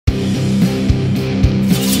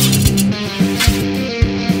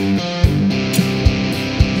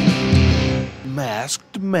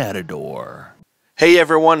Matador. Hey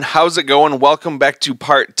everyone, how's it going? Welcome back to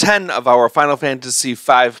part 10 of our Final Fantasy V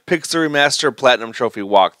Pixel Remaster Platinum Trophy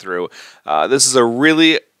walkthrough. This is a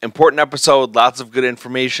really important episode, lots of good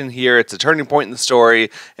information here. It's a turning point in the story,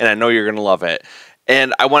 and I know you're going to love it.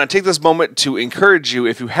 And I want to take this moment to encourage you,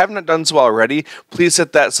 if you have not done so already, please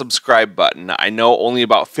hit that subscribe button. I know only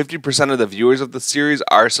about 50% of the viewers of the series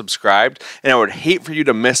are subscribed, and I would hate for you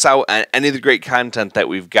to miss out on any of the great content that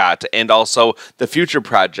we've got, and also the future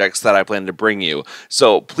projects that I plan to bring you.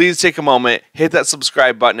 So please take a moment, hit that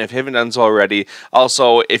subscribe button if you haven't done so already.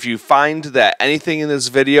 Also, if you find that anything in this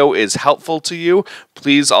video is helpful to you,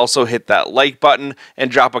 please also hit that like button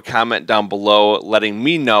and drop a comment down below letting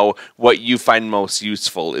me know what you find most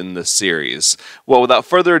useful in this series. Well, without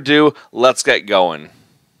further ado, let's get going.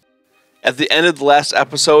 At the end of the last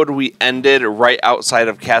episode, we ended right outside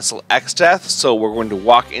of Castle Exdeath, so we're going to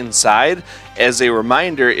walk inside. As a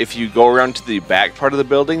reminder, if you go around to the back part of the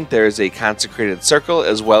building, there's a consecrated circle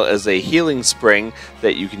as well as a healing spring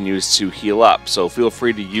that you can use to heal up, so feel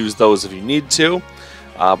free to use those if you need to.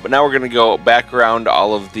 But now we're going to go back around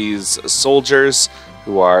all of these soldiers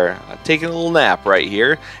who are taking a little nap right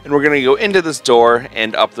here, and we're going to go into this door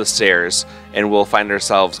and up the stairs, and we'll find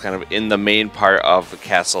ourselves kind of in the main part of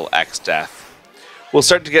Castle Exdeath. We'll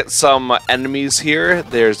start to get some enemies here.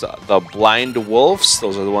 There's the blind wolves,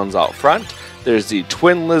 those are the ones out front. There's the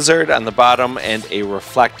twin lizard on the bottom, and a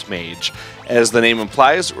reflect mage. As the name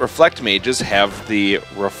implies, reflect mages have the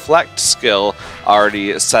reflect skill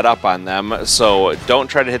already set up on them, so don't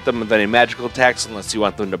try to hit them with any magical attacks unless you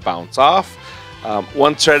want them to bounce off.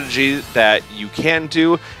 One strategy that you can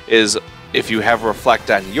do is, if you have reflect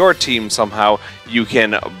on your team somehow, you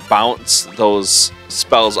can bounce those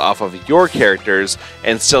spells off of your characters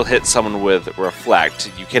and still hit someone with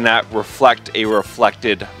reflect. You cannot reflect a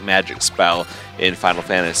reflected magic spell in Final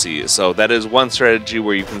Fantasy, so that is one strategy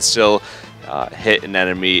where you can still hit an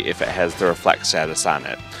enemy if it has the reflect status on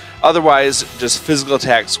it. Otherwise, just physical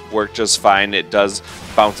attacks work just fine. It does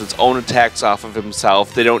bounce its own attacks off of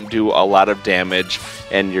himself. They don't do a lot of damage,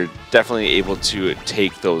 and you're definitely able to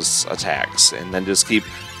take those attacks. And then just keep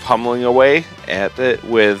pummeling away at it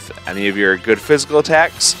with any of your good physical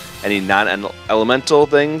attacks, any non-elemental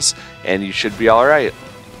things, and you should be alright.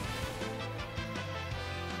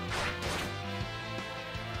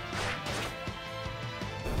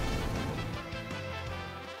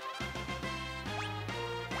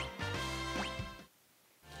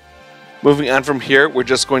 Moving on from here, we're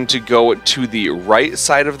just going to go to the right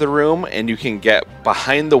side of the room, and you can get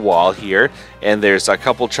behind the wall here, and there's a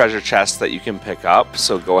couple treasure chests that you can pick up,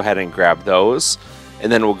 so go ahead and grab those.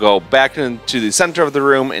 And then we'll go back into the center of the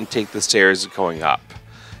room and take the stairs going up.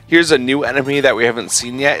 Here's a new enemy that we haven't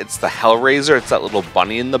seen yet. It's the Hellraiser. It's that little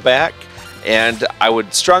bunny in the back, and I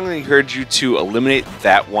would strongly encourage you to eliminate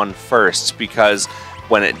that one first, because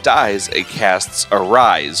when it dies, it casts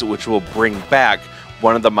Arise, which will bring back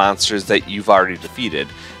one of the monsters that you've already defeated.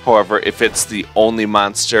 However, if it's the only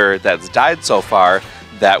monster that's died so far,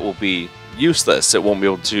 that will be useless. It won't be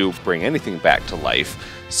able to bring anything back to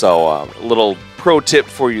life. So a little pro tip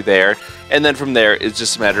for you there. And then from there, it's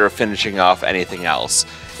just a matter of finishing off anything else.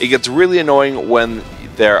 It gets really annoying when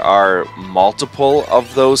there are multiple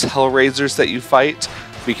of those Hellraisers that you fight,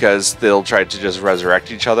 because they'll try to just resurrect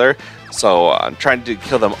each other. So trying to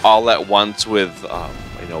kill them all at once with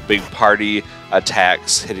big party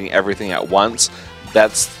attacks, hitting everything at once,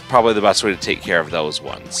 that's probably the best way to take care of those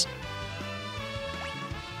ones.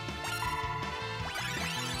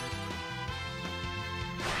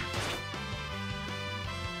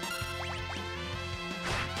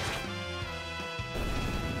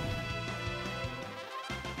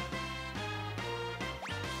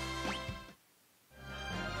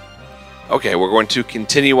 Okay, we're going to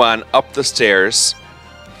continue on up the stairs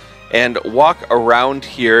and walk around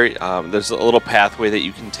here. There's a little pathway that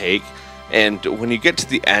you can take, and when you get to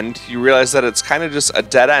the end, you realize that it's kind of just a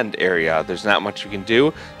dead-end area. There's not much you can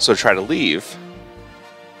do, so try to leave.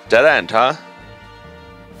 Dead end, huh?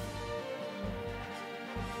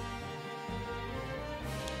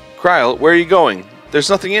 Kryle, where are you going? There's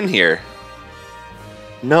nothing in here.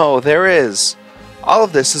 No, there is. All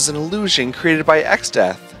of this is an illusion created by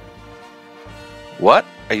Exdeath. What?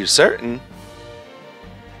 Are you certain?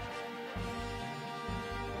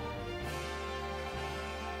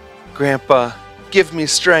 Grandpa, give me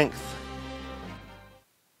strength.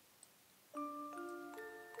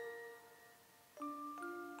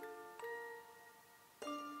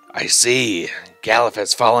 I see. Galef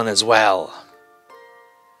has fallen as well.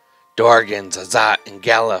 Dorgans, Azat, and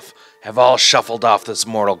Galef have all shuffled off this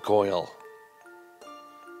mortal coil.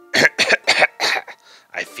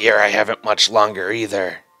 I fear I haven't much longer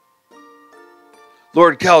either.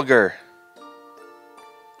 Lord Kelger!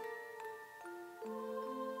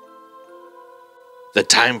 The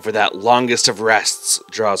time for that longest of rests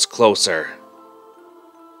draws closer.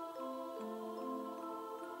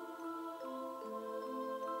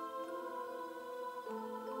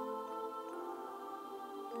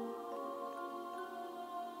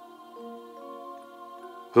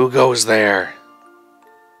 Who goes there?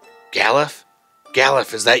 Galef?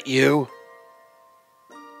 Galef, is that you?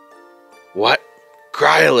 What?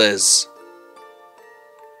 Krylis!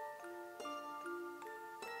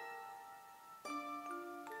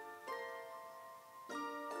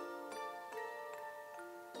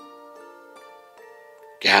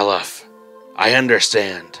 Galef, I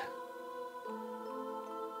understand.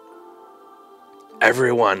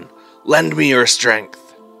 Everyone, lend me your strength.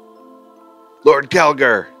 Lord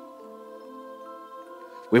Kelger!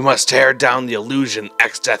 We must tear down the illusion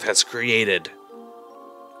Exdeath has created.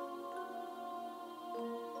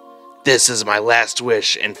 This is my last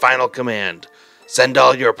wish and final command. Send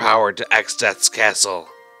all your power to Exdeath's castle.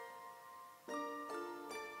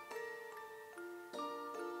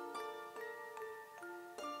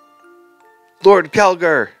 Lord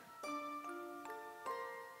Kelger!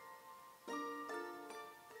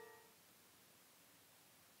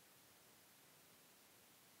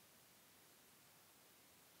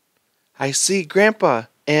 I see Grandpa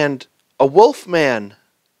and a wolf man.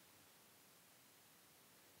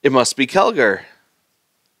 It must be Kelger.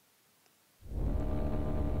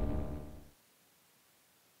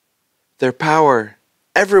 Their power,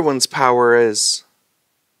 everyone's power is.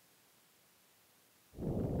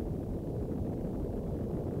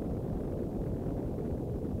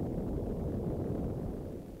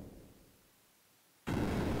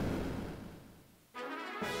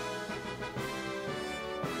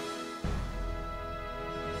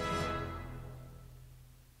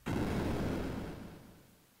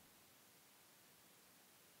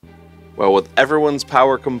 Well, with everyone's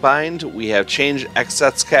power combined, we have changed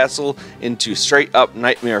Exdeath's castle into straight-up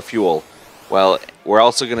nightmare fuel. Well, we're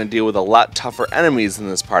also going to deal with a lot tougher enemies in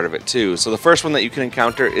this part of it, too. So the first one that you can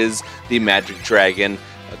encounter is the Magic Dragon.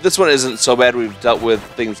 This one isn't so bad. We've dealt with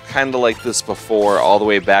things kind of like this before, all the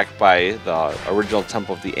way back by the original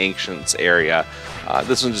Temple of the Ancients area.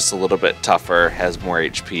 This one's just a little bit tougher, has more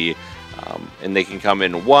HP. And they can come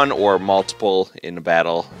in one or multiple in a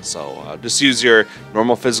battle, so just use your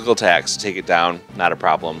normal physical attacks to take it down, not a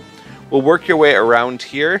problem. We'll work your way around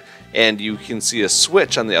here, and you can see a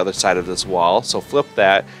switch on the other side of this wall, so flip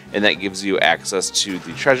that, and that gives you access to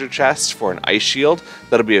the treasure chest for an ice shield.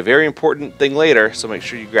 That'll be a very important thing later, so make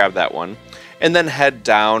sure you grab that one. And then head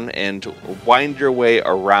down and wind your way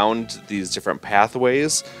around these different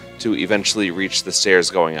pathways to eventually reach the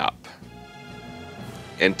stairs going up.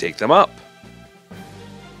 And take them up.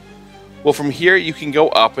 Well, from here you can go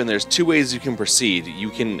up, and there's two ways you can proceed.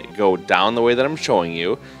 You can go down the way that I'm showing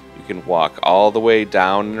you. You can walk all the way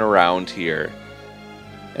down and around here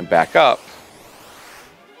and back up.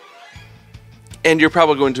 And you're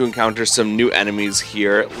probably going to encounter some new enemies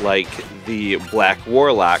here, like the Black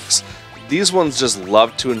Warlocks. These ones just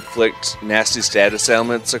love to inflict nasty status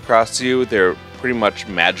ailments across you. They're pretty much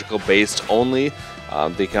magical based only.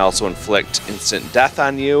 They can also inflict instant death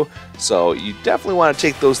on you, so you definitely want to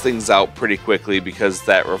take those things out pretty quickly because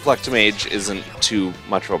that Reflectomage isn't too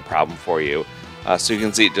much of a problem for you. So you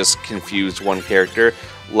can see it just confused one character.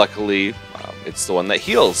 Luckily, it's the one that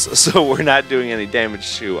heals, so we're not doing any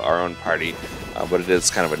damage to our own party, but it is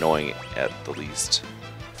kind of annoying at the least.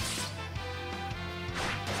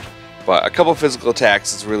 But a couple physical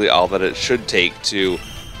attacks is really all that it should take to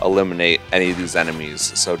eliminate any of these enemies.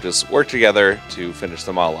 So just work together to finish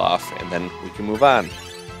them all off, and then we can move on.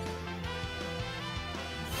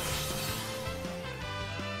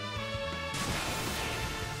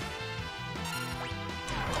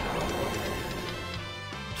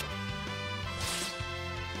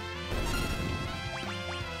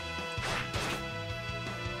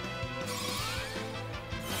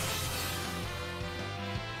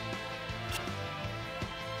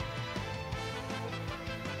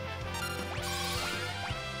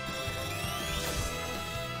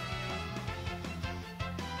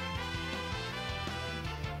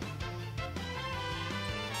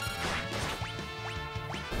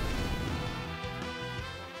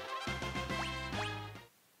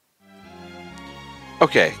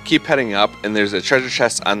 Okay, keep heading up, and there's a treasure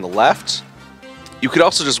chest on the left. You could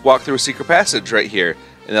also just walk through a secret passage right here,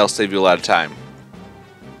 and that'll save you a lot of time.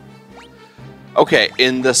 Okay,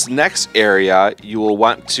 in this next area, you will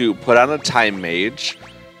want to put on a Time Mage,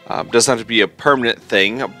 Doesn't have to be a permanent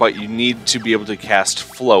thing, but you need to be able to cast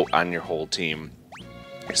float on your whole team.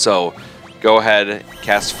 So go ahead,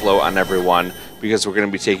 cast float on everyone, because we're going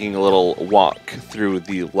to be taking a little walk through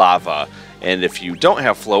the lava. And if you don't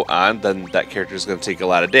have float on, then that character is going to take a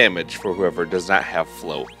lot of damage for whoever does not have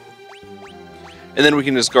float. And then we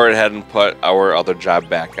can just go right ahead and put our other job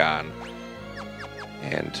back on.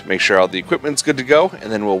 And make sure all the equipment's good to go,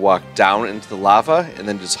 and then we'll walk down into the lava, and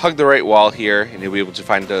then just hug the right wall here, and you'll be able to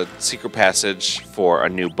find a secret passage for a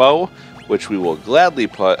new bow, which we will gladly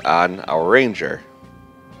put on our ranger.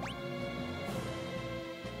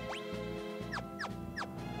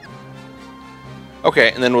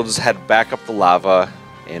 Okay, and then we'll just head back up the lava,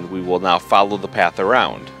 and we will now follow the path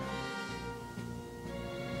around.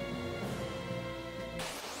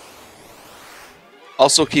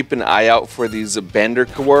 Also keep an eye out for these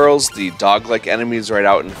Bandercoorls, the dog-like enemies right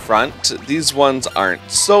out in front. These ones aren't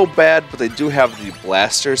so bad, but they do have the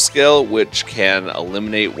blaster skill, which can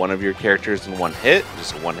eliminate one of your characters in one hit,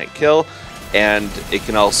 just a one-hit kill, and it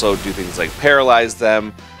can also do things like paralyze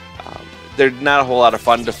them. They're not a whole lot of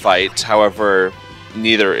fun to fight, however,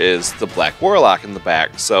 neither is the Black Warlock in the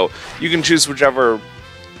back, so you can choose whichever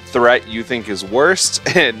threat you think is worst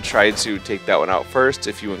and try to take that one out first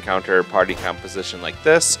if you encounter a party composition like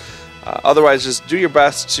this. Otherwise, just do your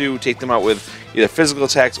best to take them out with either physical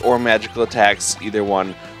attacks or magical attacks. Either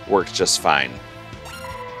one works just fine.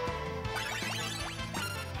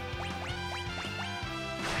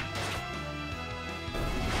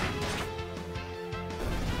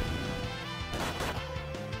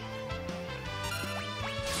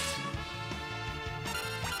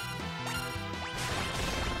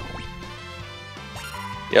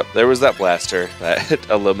 Yep, there was that blaster that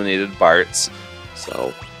eliminated Bart's.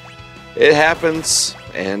 So it happens,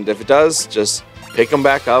 and if it does, just pick them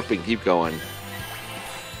back up and keep going.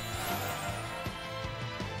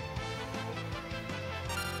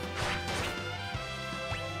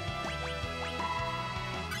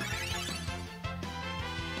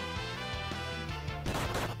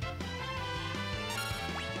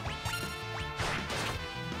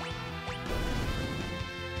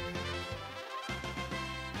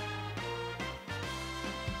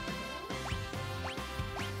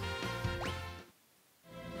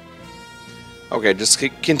 Okay, just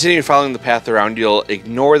continue following the path around. You'll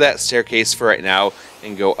ignore that staircase for right now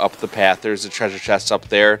and go up the path. There's a treasure chest up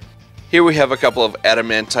there. Here we have a couple of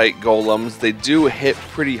adamantite golems. They do hit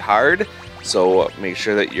pretty hard, so make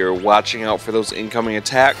sure that you're watching out for those incoming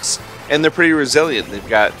attacks. And they're pretty resilient. They've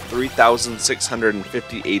got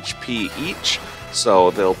 3,650 HP each,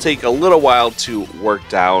 so they'll take a little while to work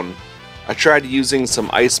down. I tried using some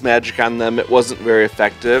ice magic on them. It wasn't very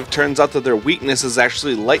effective. Turns out that their weakness is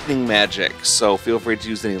actually lightning magic, so feel free to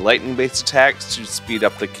use any lightning based attacks to speed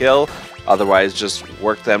up the kill. Otherwise, just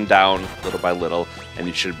work them down little by little and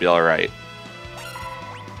you should be alright.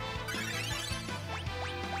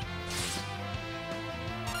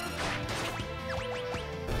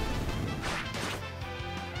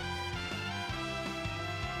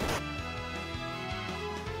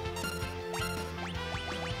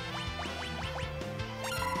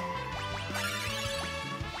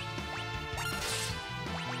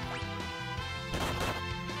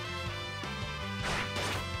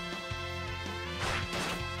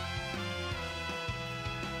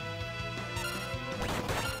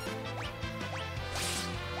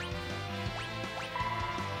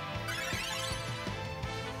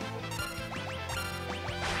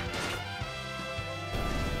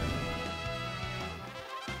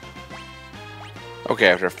 Okay,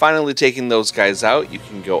 after finally taking those guys out, you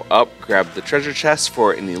can go up, grab the treasure chest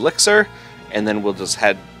for an elixir, and then we'll just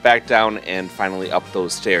head back down and finally up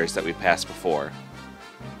those stairs that we passed before.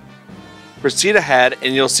 Proceed ahead,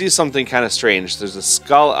 and you'll see something kind of strange. There's a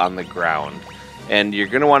skull on the ground, and you're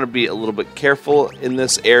going to want to be a little bit careful in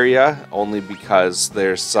this area, only because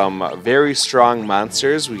there's some very strong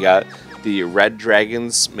monsters. We got the red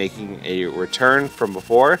dragons making a return from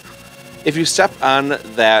before. If you step on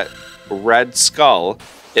that red skull,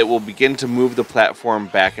 it will begin to move the platform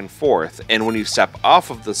back and forth, and when you step off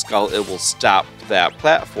of the skull, it will stop that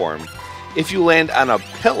platform. If you land on a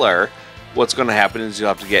pillar, what's going to happen is you'll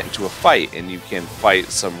have to get into a fight, and you can fight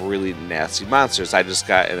some really nasty monsters. I just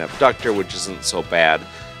got an abductor, which isn't so bad,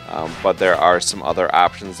 but there are some other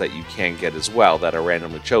options that you can get as well that are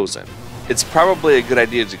randomly chosen. It's probably a good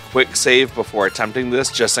idea to quick save before attempting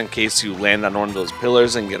this, just in case you land on one of those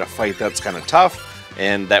pillars and get a fight that's kind of tough,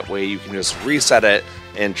 and that way you can just reset it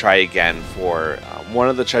and try again for one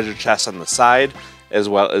of the treasure chests on the side, as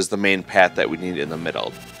well as the main path that we need in the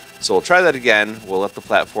middle. So we'll try that again, we'll let the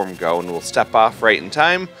platform go, and we'll step off right in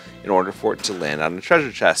time, in order for it to land on a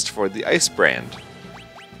treasure chest for the ice brand.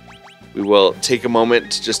 We will take a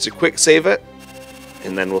moment just to quick save it,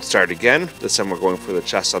 and then we'll start again. This time we're going for the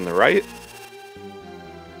chest on the right.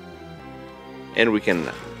 And we can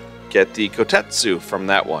get the Kotetsu from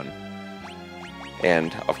that one.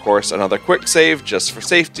 And of course another quick save just for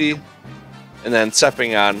safety. And then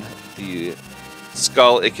stepping on the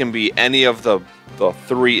skull, it can be any of the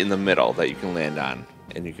three in the middle that you can land on,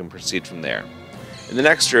 and you can proceed from there. In the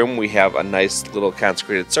next room we have a nice little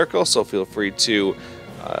consecrated circle, so feel free to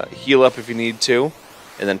heal up if you need to,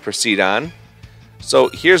 and then proceed on. So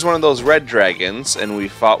here's one of those red dragons, and we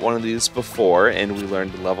fought one of these before, and we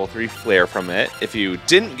learned level 3 flare from it. If you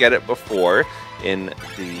didn't get it before in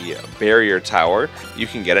the barrier tower, you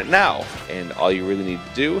can get it now, and all you really need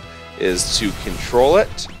to do is to control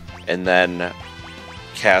it, and then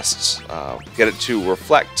cast, get it to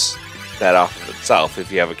reflect that off of itself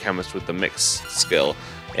if you have a chemist with the mix skill,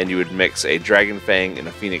 and you would mix a Dragon Fang and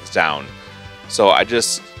a Phoenix down. So I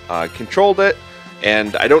just controlled it,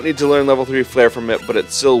 and I don't need to learn level 3 flare from it, but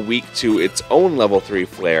it's still weak to its own level 3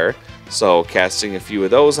 flare, so casting a few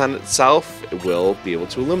of those on itself, it will be able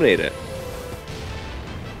to eliminate it.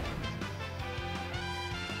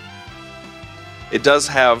 It does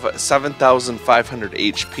have 7,500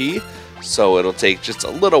 HP, so it'll take just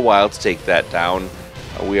a little while to take that down.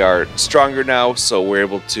 We are stronger now, so we're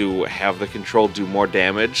able to have the control do more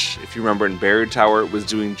damage. If you remember in Barrier Tower, it was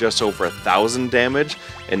doing just over 1,000 damage,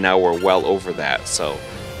 and now we're well over that. So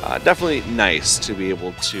definitely nice to be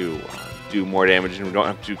able to do more damage, and we don't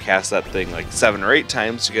have to cast that thing like 7 or 8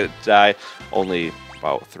 times to get it to die, only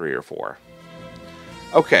about 3 or 4.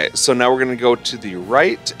 Okay, so now we're going to go to the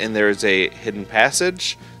right, and there's a hidden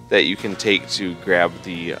passage that you can take to grab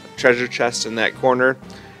the treasure chest in that corner,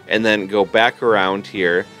 and then go back around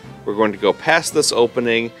here. We're going to go past this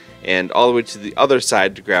opening and all the way to the other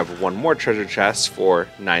side to grab one more treasure chest for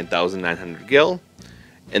 9,900 gil,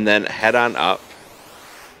 and then head on up.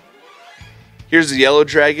 Here's the yellow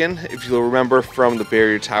dragon. If you'll remember from the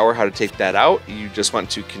barrier tower how to take that out, you just want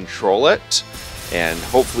to control it, and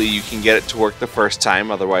hopefully you can get it to work the first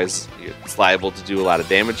time, otherwise it's liable to do a lot of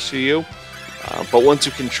damage to you. But once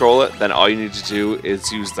you control it, then all you need to do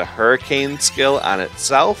is use the Hurricane skill on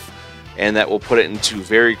itself, and that will put it into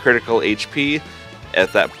very critical HP.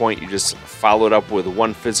 At that point, you just follow it up with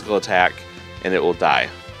one physical attack, and it will die.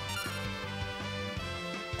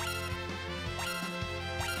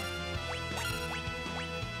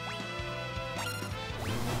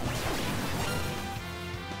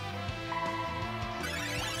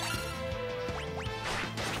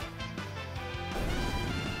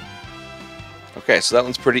 Okay, so that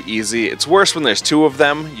one's pretty easy. It's worse when there's 2 of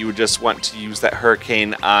them. You would just want to use that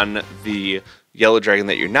Hurricane on the yellow dragon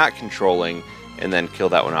that you're not controlling, and then kill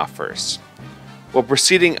that one off first. Well,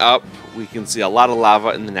 proceeding up, we can see a lot of lava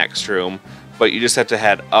in the next room, but you just have to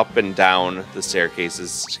head up and down the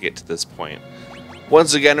staircases to get to this point.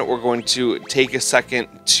 Once again, we're going to take a second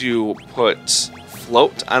to put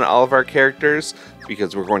float on all of our characters,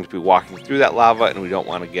 because we're going to be walking through that lava, and we don't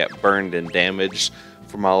want to get burned and damaged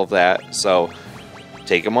from all of that. So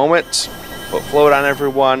take a moment, put float on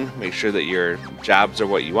everyone, make sure that your jobs are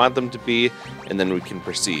what you want them to be, and then we can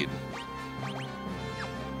proceed.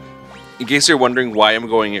 In case you're wondering why I'm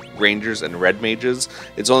going rangers and red mages,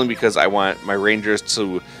 it's only because I want my rangers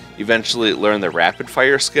to eventually learn the rapid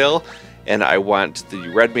fire skill, and I want the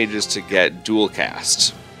red mages to get dual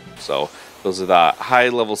cast. So those are the high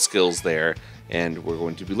level skills there, and we're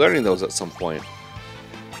going to be learning those at some point.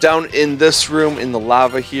 Down in this room in the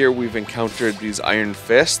lava here, we've encountered these iron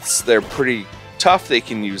fists. They're pretty tough. They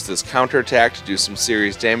can use this counterattack to do some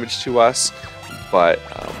serious damage to us, but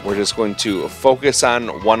we're just going to focus on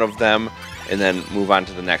one of them and then move on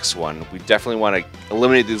to the next one. We definitely want to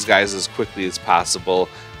eliminate these guys as quickly as possible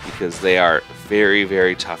because they are very,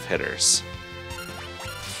 very tough hitters.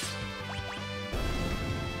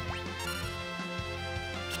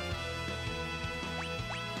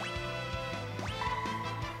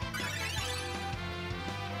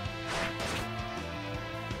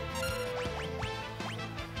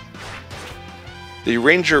 The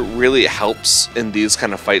ranger really helps in these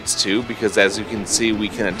kind of fights too, because as you can see, we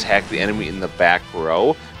can attack the enemy in the back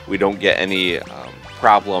row. We don't get any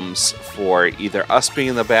problems for either us being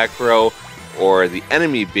in the back row or the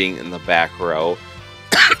enemy being in the back row.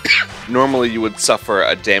 Normally you would suffer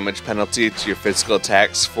a damage penalty to your physical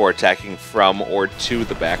attacks for attacking from or to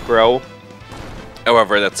the back row.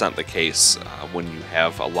 However, that's not the case when you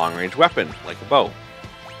have a long-range weapon like a bow.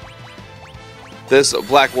 This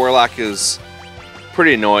Black Warlock is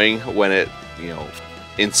pretty annoying when it,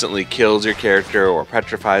 instantly kills your character or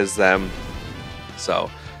petrifies them. So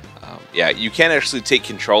Yeah, you can actually take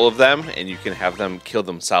control of them, and you can have them kill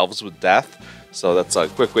themselves with death. So that's a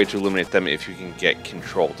quick way to eliminate them if you can get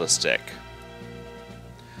control to stick.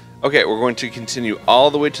 Okay, we're going to continue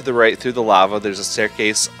all the way to the right through the lava. There's a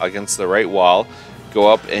staircase against the right wall. Go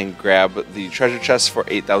up and grab the treasure chest for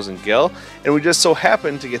 8,000 gil. And we just so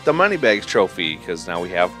happen to get the moneybags trophy, because now we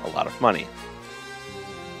have a lot of money.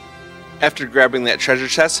 After grabbing that treasure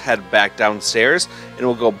chest, head back downstairs, and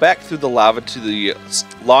we'll go back through the lava to the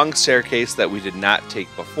long staircase that we did not take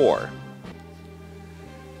before.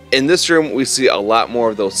 In this room, we see a lot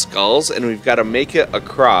more of those skulls, and we've got to make it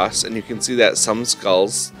across, and you can see that some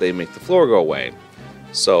skulls, they make the floor go away.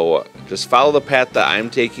 So just follow the path that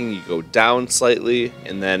I'm taking. You go down slightly,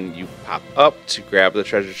 and then you pop up to grab the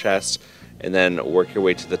treasure chest, and then work your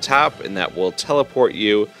way to the top, and that will teleport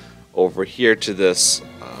you over here to this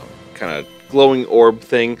kind of glowing orb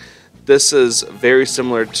thing. This is very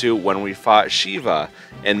similar to when we fought Shiva,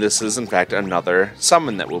 and this is in fact another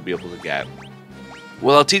summon that we'll be able to get.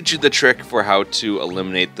 Well, I'll teach you the trick for how to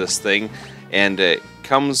eliminate this thing, and it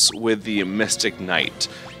comes with the Mystic Knight.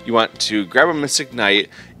 You want to grab a Mystic Knight,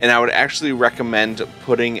 and I would actually recommend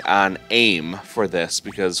putting on aim for this,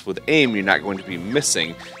 because with aim you're not going to be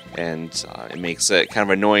missing, and it makes it kind of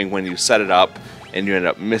annoying when you set it up and you end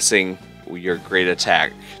up missing your great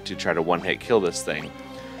attack to try to one-hit kill this thing.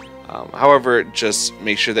 However, just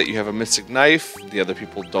make sure that you have a Mystic Knife. The other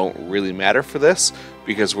people don't really matter for this,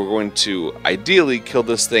 because we're going to ideally kill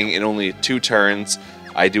this thing in only 2 turns.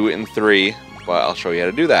 I do it in 3, but I'll show you how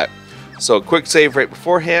to do that. So quick save right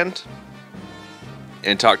beforehand,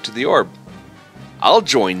 and talk to the orb. I'll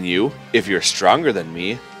join you if you're stronger than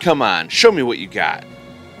me. Come on, show me what you got.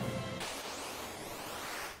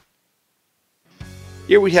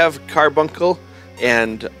 Here we have Carbuncle,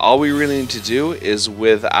 and all we really need to do is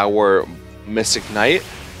with our Mystic Knight,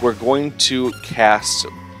 we're going to cast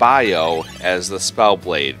Bio as the spell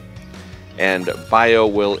blade. And Bio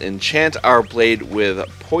will enchant our blade with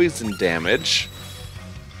poison damage.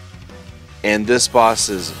 And this boss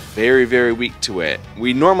is very, very weak to it.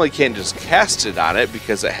 We normally can't just cast it on it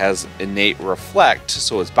because it has innate reflect,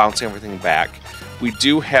 so it's bouncing everything back. We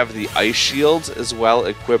do have the ice shield as well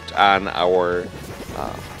equipped on our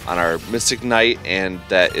Mystic Knight, and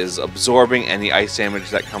that is absorbing any ice damage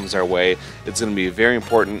that comes our way. It's going to be very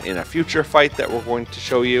important in a future fight that we're going to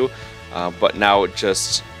show you. But now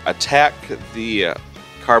just attack the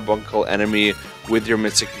Carbuncle enemy with your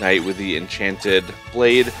Mystic Knight with the enchanted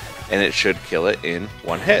blade, and it should kill it in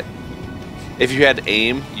 1 hit. If you had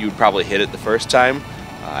aim, you'd probably hit it the first time.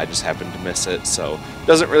 I just happened to miss it, so it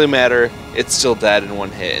doesn't really matter. It's still dead in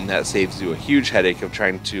 1 hit, and that saves you a huge headache of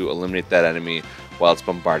trying to eliminate that enemy while it's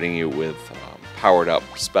bombarding you with powered up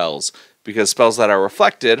spells, because spells that are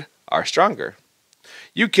reflected are stronger.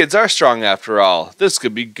 You kids are strong after all. This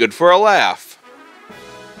could be good for a laugh.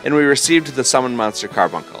 And we received the summon monster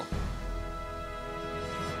Carbuncle.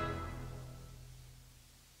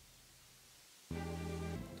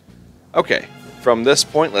 Okay, from this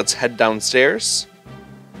point let's head downstairs,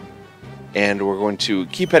 and we're going to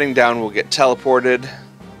keep heading down. We'll get teleported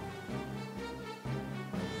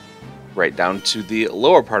right down to the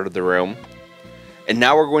lower part of the room, and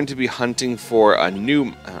now we're going to be hunting for a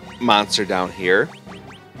new monster down here,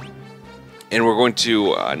 and we're going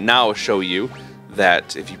to now show you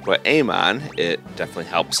that if you put aim on, it definitely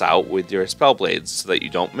helps out with your spell blades so that you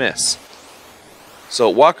don't miss. So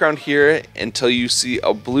walk around here until you see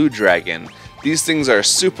a blue dragon. These things are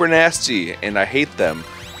super nasty and I hate them,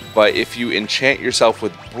 but if you enchant yourself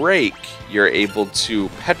with break, you're able to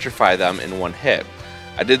petrify them in 1 hit.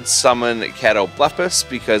 I did summon Catoblepus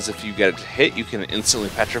because if you get it to hit, you can instantly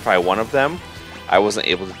petrify one of them. I wasn't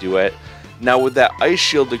able to do it. Now with that ice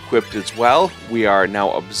shield equipped as well, we are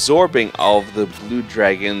now absorbing all of the blue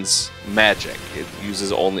dragon's magic. It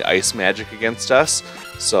uses only ice magic against us,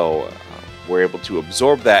 so we're able to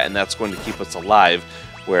absorb that, and that's going to keep us alive,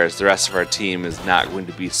 whereas the rest of our team is not going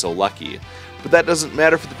to be so lucky. But that doesn't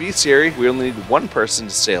matter for the Bestiary. We only need 1 person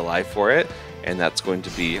to stay alive for it, and that's going to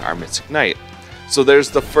be our Mystic Knight. So there's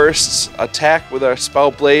the first attack with our spell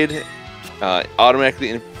blade, automatically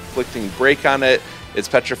inflicting break on it. It's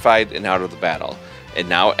petrified and out of the battle. And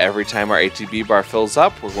now every time our ATB bar fills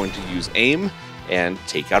up, we're going to use aim and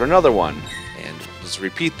take out another one. And just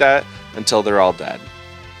repeat that until they're all dead.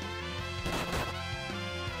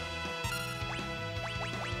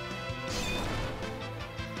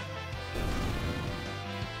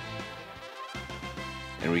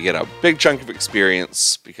 And we get a big chunk of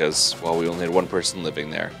experience because, well, we only had 1 person living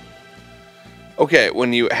there. Okay,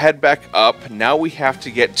 when you head back up, now we have to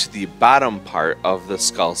get to the bottom part of the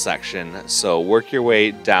skull section. So work your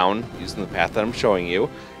way down using the path that I'm showing you,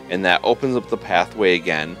 and that opens up the pathway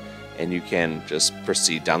again, and you can just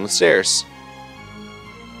proceed down the stairs.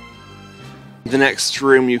 The next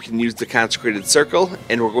room you can use the consecrated circle,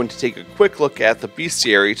 and we're going to take a quick look at the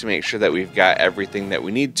bestiary to make sure that we've got everything that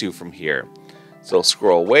we need to from here. So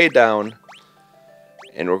scroll way down,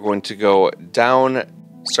 and we're going to go down,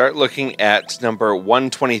 start looking at number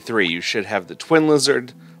 123. You should have the Twin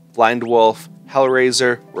Lizard, Blind Wolf,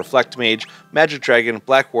 Hellraiser, Reflect Mage, Magic Dragon,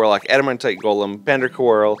 Black Warlock, Adamantite Golem,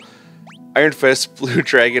 Bandercoral, Iron Fist, Blue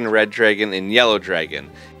Dragon, Red Dragon, and Yellow Dragon.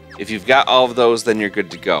 If you've got all of those, then you're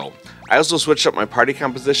good to go. I also switched up my party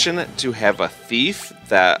composition to have a Thief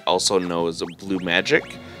that also knows Blue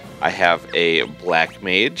Magic. I have a Black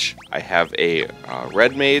Mage, I have a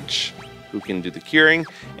Red Mage who can do the curing,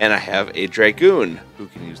 and I have a Dragoon who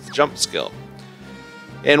can use the jump skill.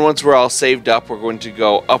 And once we're all saved up, we're going to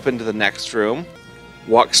go up into the next room,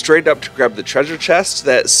 walk straight up to grab the treasure chest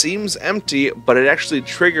that seems empty, but it actually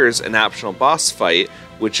triggers an optional boss fight,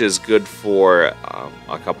 which is good for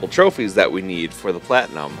a couple trophies that we need for the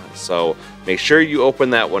platinum. So make sure you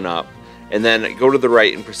open that one up, and then go to the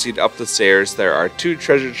right and proceed up the stairs. There are 2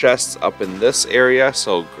 treasure chests up in this area,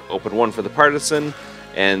 so open one for the Partisan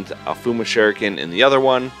and a Fuma Shuriken in the other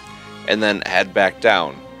one, and then head back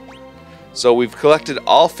down. So we've collected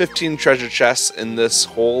all 15 treasure chests in this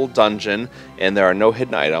whole dungeon, and there are no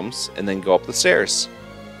hidden items, and then go up the stairs.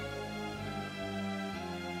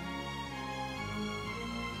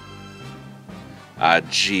 Ah,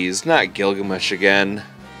 geez, not Gilgamesh again.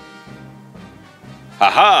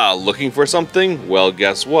 Haha, looking for something? Well,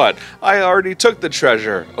 guess what? I already took the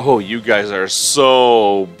treasure. Oh, you guys are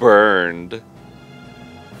so burned.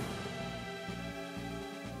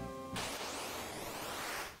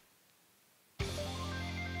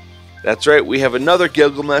 That's right, we have another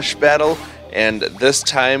Gilgamesh battle, and this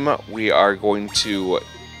time we are going to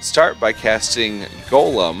start by casting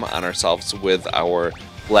Golem on ourselves with our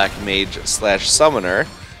Black Mage / Summoner,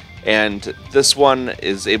 and this one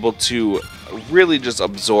is able to really just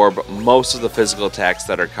absorb most of the physical attacks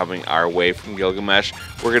that are coming our way from Gilgamesh.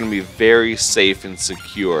 We're going to be very safe and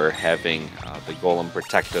secure having the Golem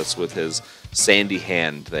protect us with his sandy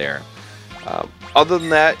hand there. Other than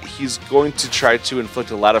that, he's going to try to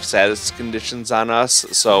inflict a lot of status conditions on us,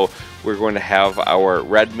 so we're going to have our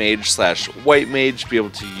Red Mage / White Mage be able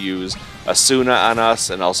to use Asuna on us,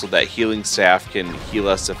 and also that healing staff can heal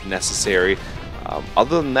us if necessary.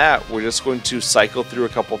 Other than that, we're just going to cycle through a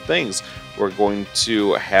couple things. We're going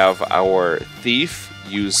to have our Thief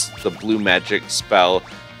use the Blue Magic spell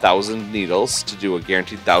 1,000 Needles to do a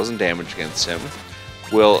guaranteed 1,000 damage against him.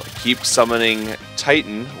 We'll keep summoning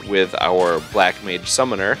Titan with our Black Mage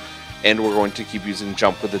Summoner, and we're going to keep using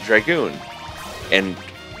Jump with the Dragoon. And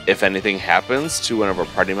if anything happens to one of our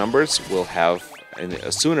party members, we'll have an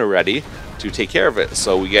Asuna ready to take care of it.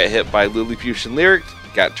 So we get hit by Lilliputian Lyric,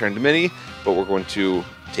 got turned mini, but we're going to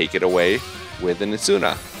take it away with an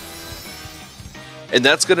Asuna. And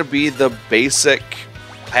that's going to be the basic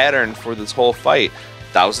pattern for this whole fight.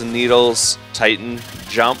 1,000 Needles, Titan,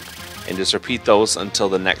 Jump, and just repeat those until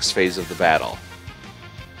the next phase of the battle.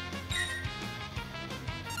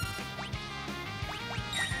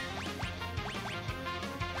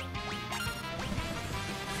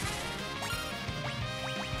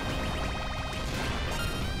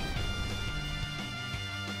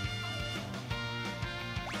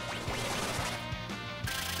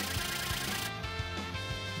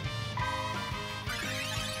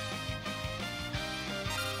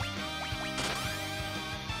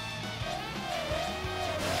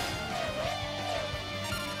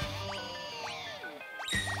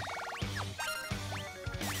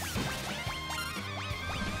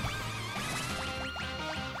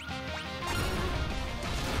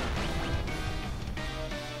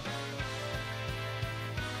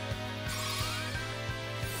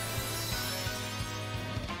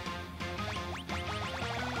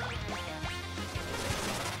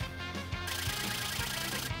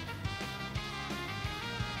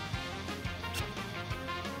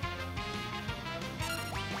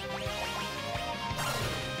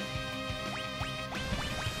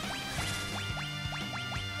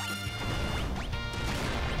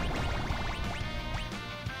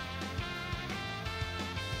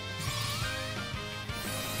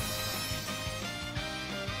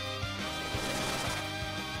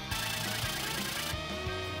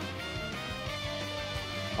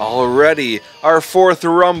 Already, our 4th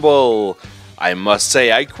Rumble! I must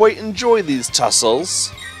say I quite enjoy these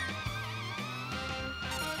tussles.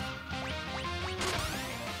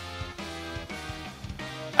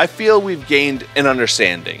 I feel we've gained an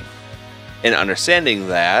understanding. An understanding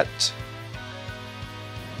that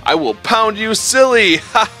I will pound you silly!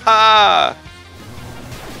 Ha ha!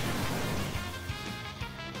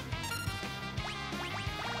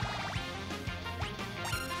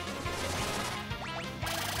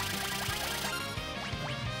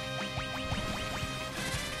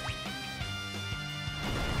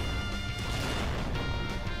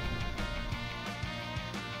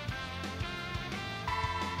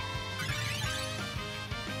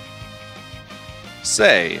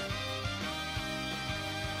 Say,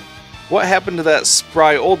 what happened to that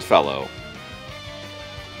spry old fellow?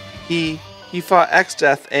 He fought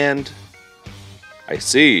Exdeath and... I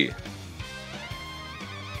see.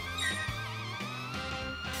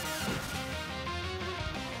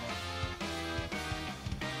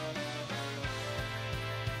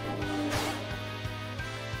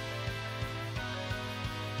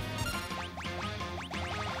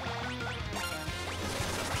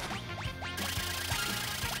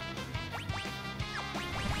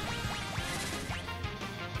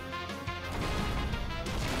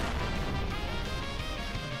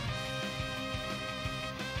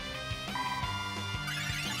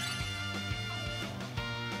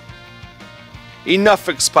 Enough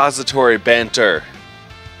expository banter.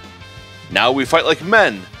 Now we fight like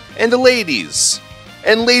men, and ladies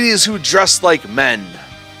who dress like men.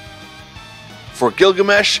 For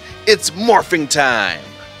Gilgamesh, it's morphing time.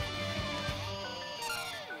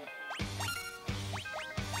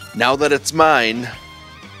 Now that it's mine,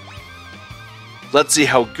 let's see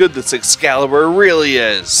how good this Excalibur really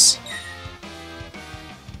is.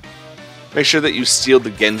 Make sure that you steal the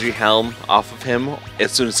Genji helm off of him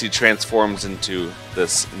as soon as he transforms into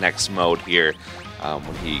this next mode here,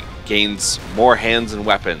 when he gains more hands and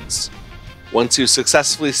weapons. Once you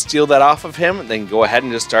successfully steal that off of him, then go ahead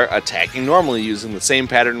and just start attacking normally using the same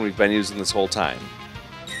pattern we've been using this whole time.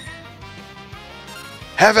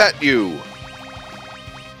 Have at you!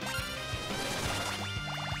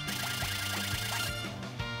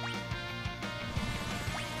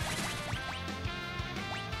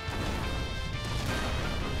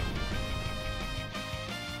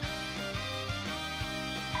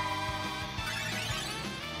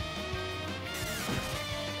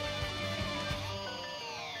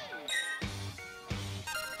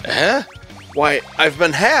 Huh? Why, I've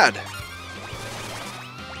been had!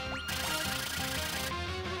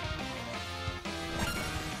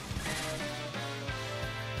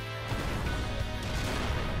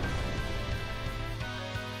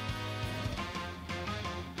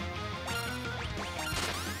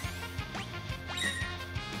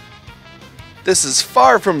 This is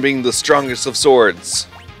far from being the strongest of swords.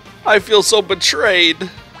 I feel so betrayed.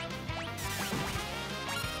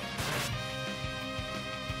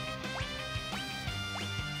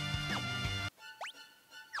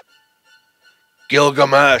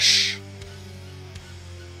 Gilgamesh!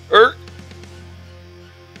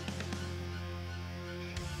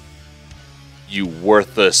 You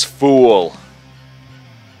worthless fool!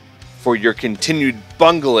 For your continued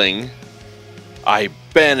bungling, I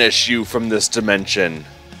banish you from this dimension.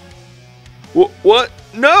 What?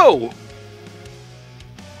 No!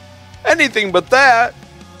 Anything but that!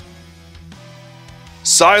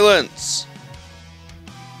 Silence!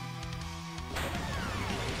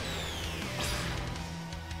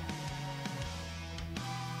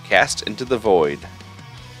 Cast into the void.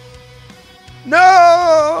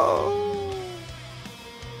 No!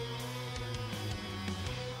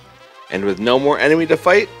 And with no more enemy to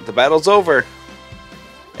fight, the battle's over.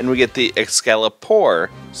 And we get the Excalibur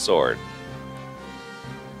sword.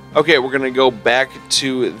 Okay, we're going to go back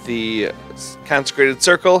to the consecrated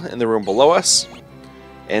circle in the room below us.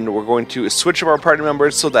 And we're going to switch up our party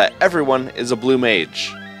members so that everyone is a blue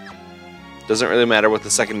mage. Doesn't really matter what the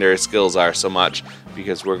secondary skills are so much,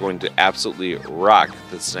 because we're going to absolutely rock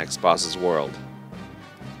this next boss's world.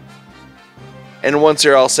 And once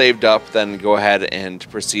you're all saved up, then go ahead and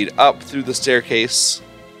proceed up through the staircase,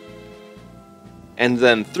 and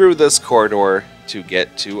then through this corridor to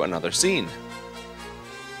get to another scene.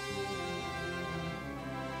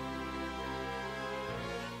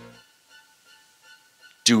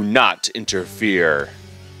 Do not interfere.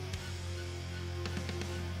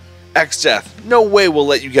 Exdeath, no way we'll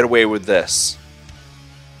let you get away with this.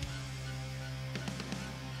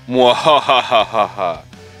 Mwahahaha.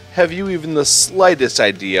 Have you even the slightest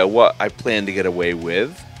idea what I plan to get away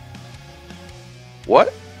with?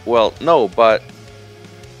 What? Well, no, but...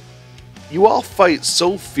 You all fight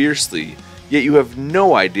so fiercely, yet you have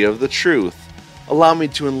no idea of the truth. Allow me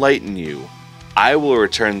to enlighten you. I will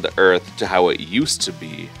return the Earth to how it used to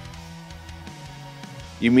be.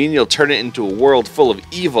 You mean you'll turn it into a world full of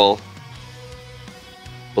evil?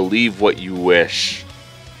 Believe what you wish.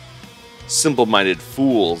 Simple-minded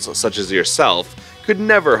fools such as yourself could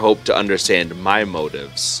never hope to understand my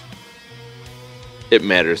motives. It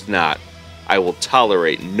matters not. I will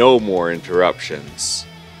tolerate no more interruptions.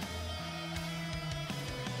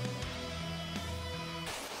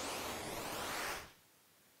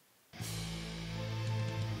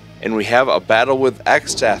 And we have a battle with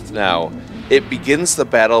Exdeath now. It begins the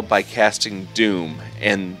battle by casting Doom,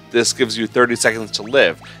 and this gives you 30 seconds to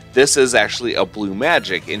live. This is actually a blue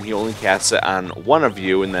magic, and he only casts it on one of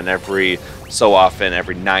you, and then every so often,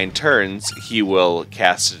 every 9 turns, he will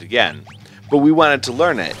cast it again. But we wanted to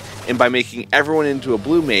learn it, and by making everyone into a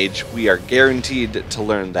blue mage, we are guaranteed to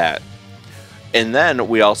learn that. And then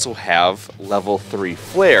we also have level 3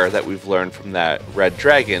 Flare that we've learned from that red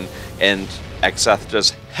dragon, and Exdeath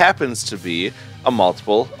just happens to be a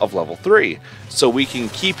multiple of level 3. So we can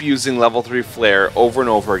keep using level 3 Flare over and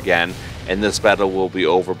over again, and this battle will be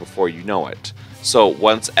over before you know it. So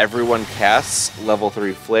once everyone casts level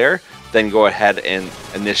 3 Flare, then go ahead and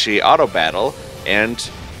initiate auto battle, and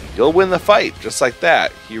you'll win the fight, just like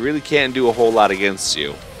that. He really can't do a whole lot against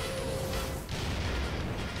you.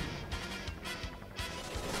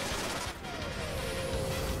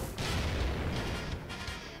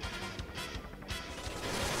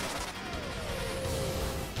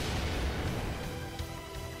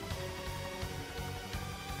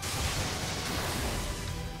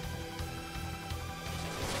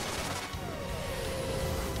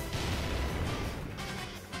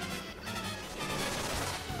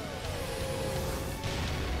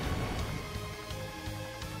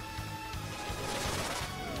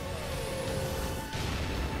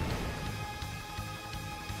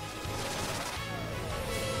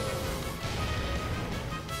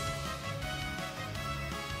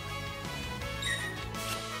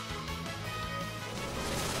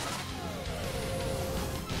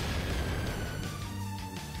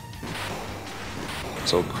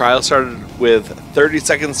 So Cryo started with 30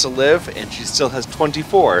 seconds to live, and she still has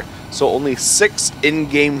 24, so only 6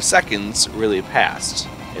 in-game seconds really passed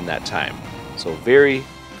in that time. So very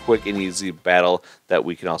quick and easy battle that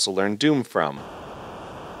we can also learn Doom from.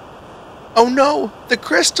 Oh no! The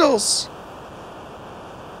crystals!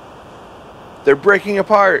 They're breaking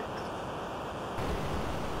apart!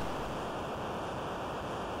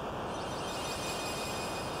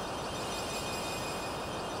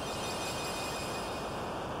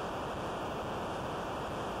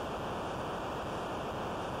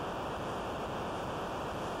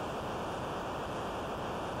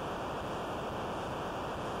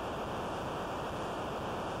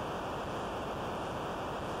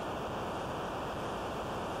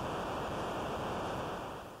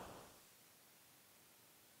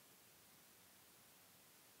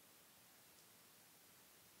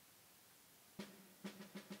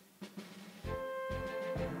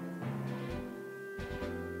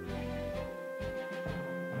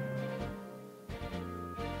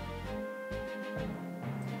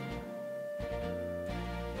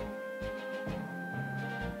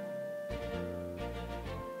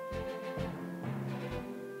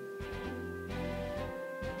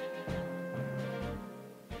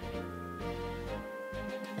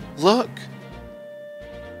 Look!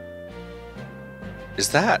 Is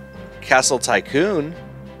that Castle Tycoon?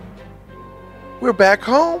 We're back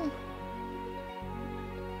home!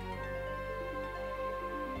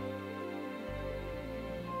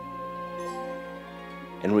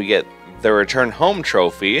 And we get the Return Home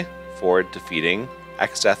trophy for defeating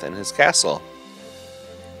Exdeath in his castle.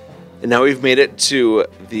 And now we've made it to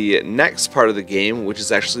the next part of the game, which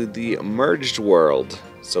is actually the merged world.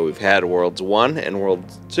 So we've had Worlds 1 and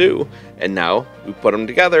Worlds 2, and now we put them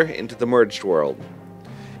together into the merged world.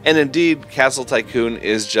 And indeed, Castle Tycoon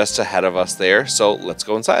is just ahead of us there, so let's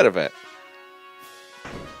go inside of it.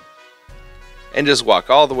 And just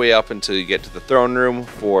walk all the way up until you get to the throne room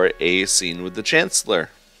for a scene with the Chancellor.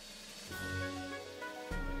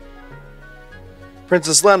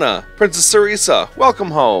 Princess Lena, Princess Sarisa,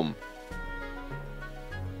 welcome home!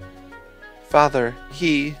 Father,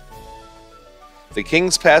 the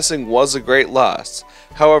king's passing was a great loss.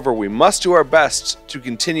 However, we must do our best to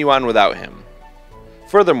continue on without him.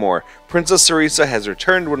 Furthermore, Princess Sarisa has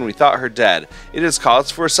returned when we thought her dead. It is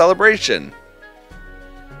cause for a celebration.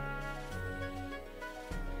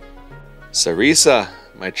 Sarisa,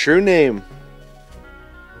 my true name.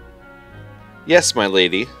 Yes, my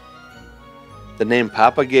lady. The name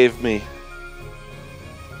Papa gave me.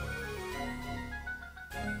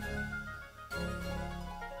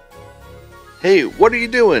 Hey, what are you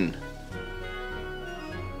doing?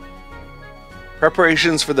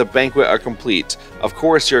 Preparations for the banquet are complete. Of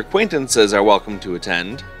course, your acquaintances are welcome to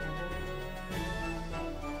attend.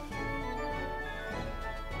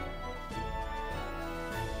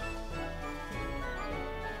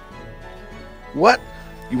 What?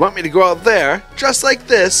 You want me to go out there, just like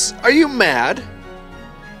this? Are you mad?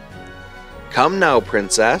 Come now,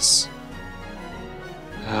 princess.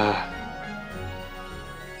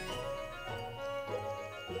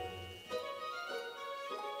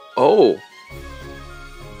 Oh.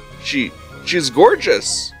 She's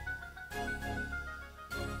gorgeous.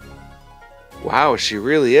 Wow, she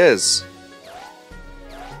really is.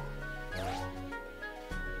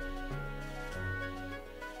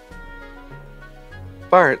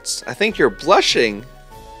 Bartz, I think you're blushing.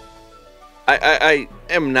 I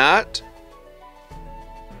am not.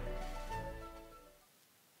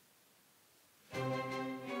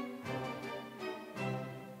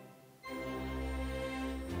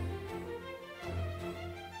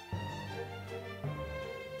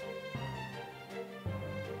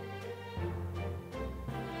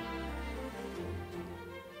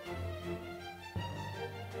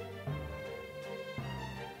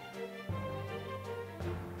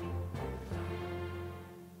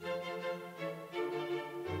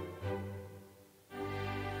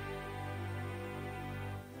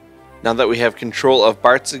 Now that we have control of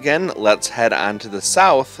Bartz again, let's head on to the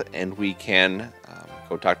south and we can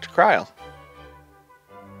go talk to Kryl.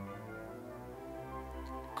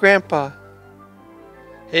 Grandpa.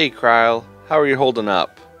 Hey Kryl, how are you holding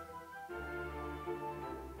up?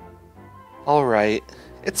 Alright,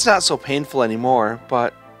 it's not so painful anymore,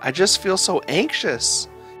 but I just feel so anxious.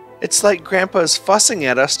 It's like Grandpa is fussing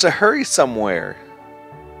at us to hurry somewhere.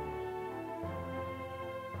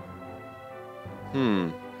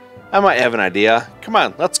 I might have an idea. Come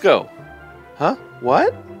on, let's go. Huh?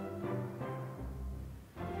 What?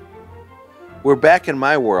 We're back in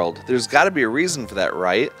my world. There's got to be a reason for that,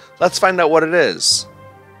 right? Let's find out what it is.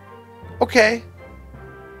 Okay.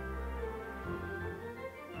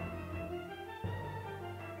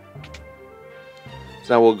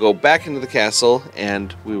 So now we'll go back into the castle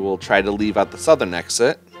and we will try to leave out the southern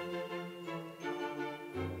exit.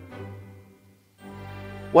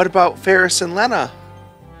 What about Ferris and Lena?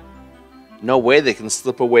 No way they can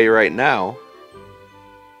slip away right now.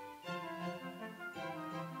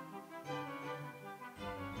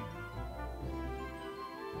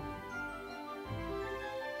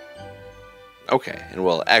 Okay, and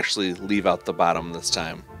we'll actually leave out the bottom this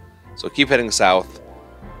time. So keep heading south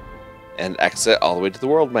and exit all the way to the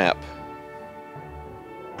world map.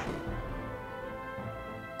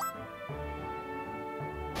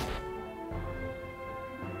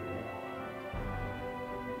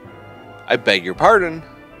 I beg your pardon.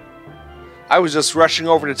 I was just rushing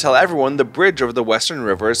over to tell everyone the bridge over the Western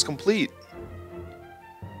River is complete.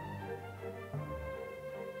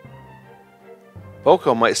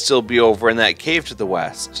 Boko might still be over in that cave to the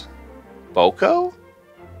west. Boko?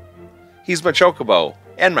 He's my chocobo,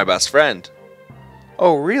 and my best friend.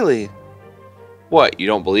 Oh, really? What, you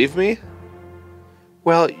don't believe me?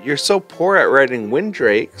 Well, you're so poor at riding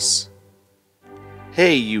windrakes.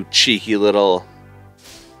 Hey, you cheeky little...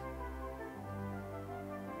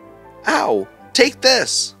 Ow! Take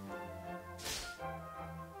this!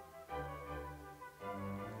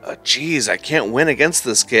 Geez, I can't win against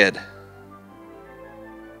this kid.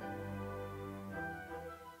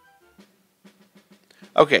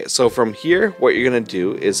 Okay, so from here, what you're going to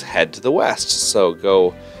do is head to the west. So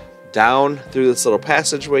go down through this little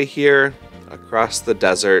passageway here, across the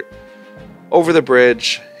desert, over the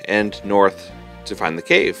bridge, and north to find the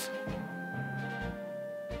cave.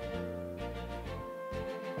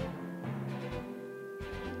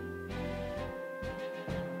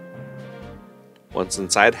 Once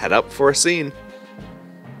inside, head up for a scene.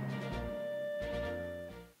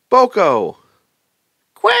 Boko!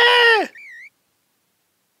 Quack!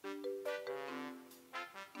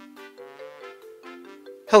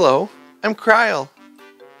 Hello, I'm Kryl.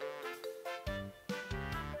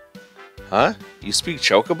 Huh? You speak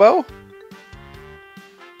Chocobo?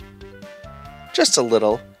 Just a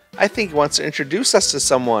little. I think he wants to introduce us to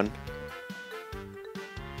someone.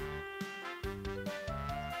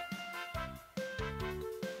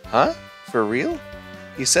 Huh? For real?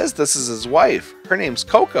 He says this is his wife. Her name's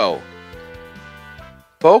Coco.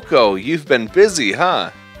 Boko, you've been busy,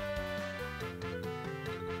 huh?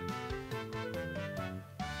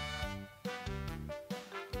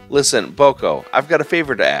 Listen, Boko, I've got a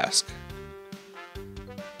favor to ask.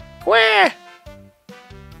 Quack!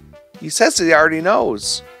 He says he already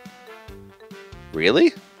knows.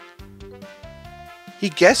 Really? He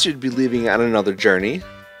guessed you'd be leaving on another journey.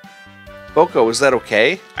 Boko, is that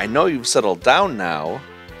okay? I know you've settled down now.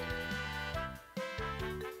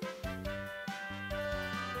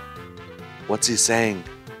 What's he saying?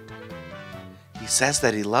 He says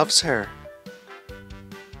that he loves her.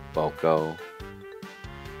 Boko.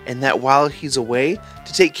 and that while he's away,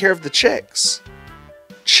 to take care of the chicks.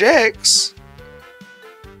 Chicks?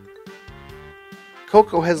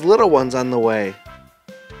 Coco has little ones on the way.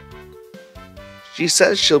 She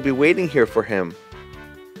says she'll be waiting here for him.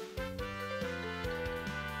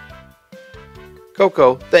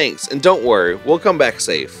 Coco, thanks, and don't worry, we'll come back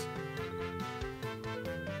safe.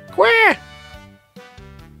 Quack!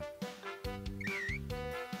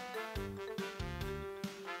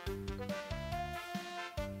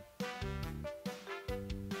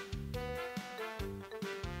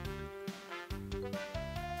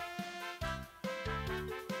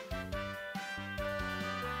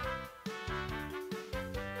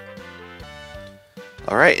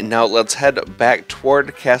 Alright, and now let's head back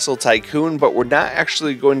toward Castle Tycoon, but we're not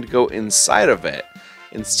actually going to go inside of it.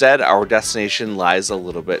 Instead, our destination lies a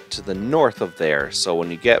little bit to the north of there. So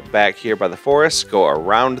when you get back here by the forest, go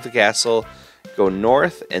around the castle, go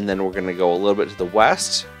north, and then we're going to go a little bit to the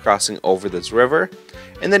west, crossing over this river.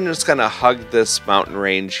 And then you're just going to hug this mountain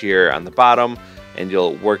range here on the bottom, and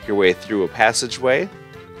you'll work your way through a passageway.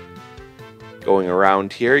 Going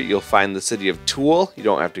around here, you'll find the city of Tool. You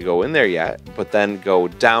don't have to go in there yet, but then go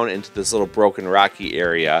down into this little broken rocky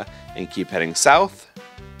area and keep heading south.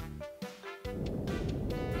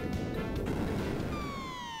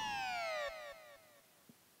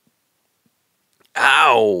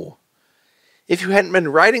 Ow! If you hadn't been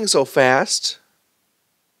riding so fast.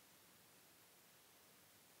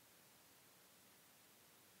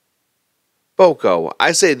 Boko,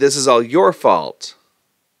 I say this is all your fault.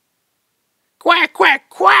 Quack, quack,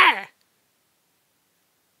 quack!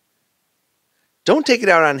 Don't take it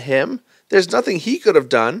out on him. There's nothing he could have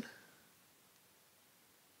done.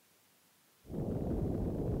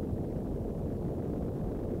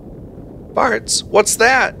 Bartz, what's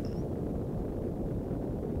that?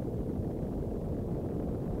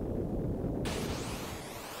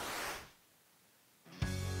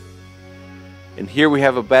 And here we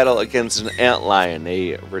have a battle against an Antlion,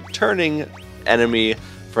 a returning enemy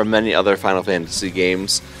from many other Final Fantasy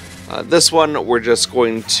games. This one, we're just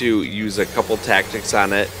going to use a couple tactics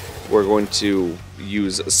on it. We're going to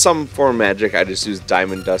use some form of magic. I just use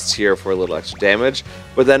Diamond Dust here for a little extra damage.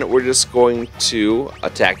 But then we're just going to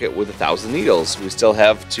attack it with 1,000 Needles. We still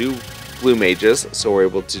have 2 blue mages, so we're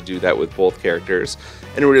able to do that with both characters.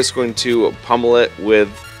 And we're just going to pummel it with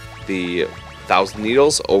the 1,000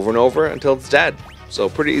 Needles over and over until it's dead. So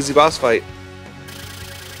pretty easy boss fight.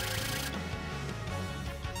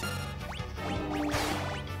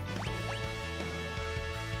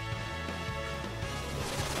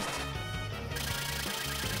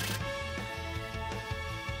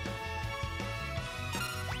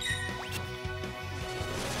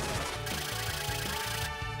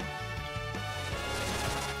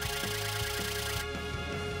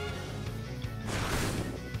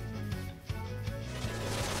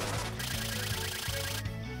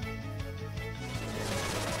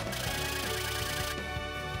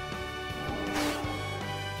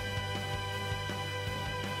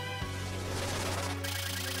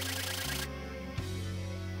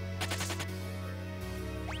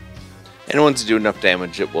 And once you do enough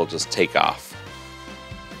damage, it will just take off.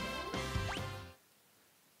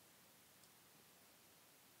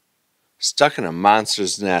 Stuck in a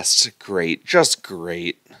monster's nest. Great. Just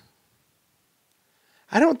great.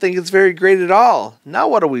 I don't think it's very great at all. Now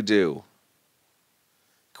what do we do?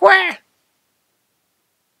 Quack!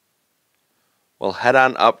 Well, head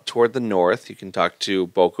on up toward the north. You can talk to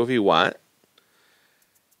Boko if you want.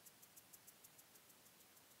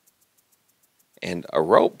 And a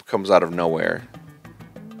rope comes out of nowhere.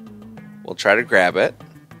 We'll try to grab it.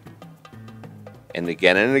 And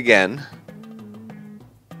again and again.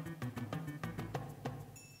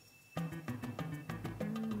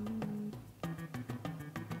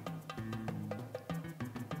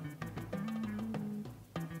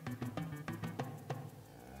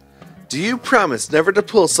 Do you promise never to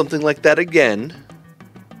pull something like that again?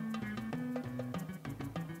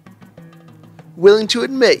 Willing to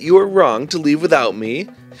admit you were wrong to leave without me?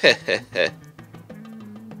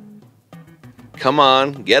 Come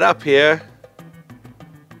on, get up here.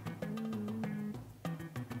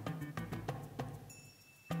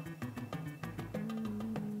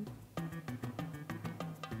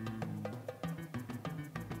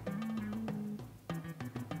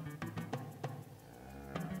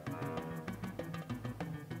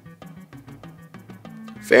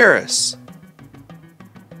 Ferris.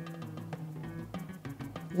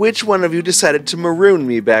 Which one of you decided to maroon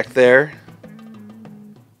me back there?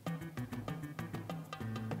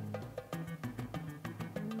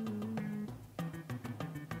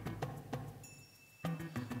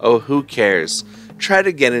 Oh, who cares? Try it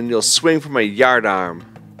again and you'll swing from a yardarm.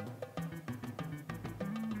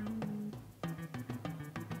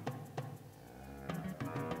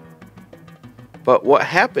 But what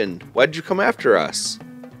happened? Why'd you come after us?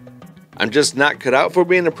 I'm just not cut out for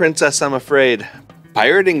being a princess, I'm afraid.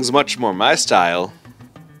 Pirating's much more my style.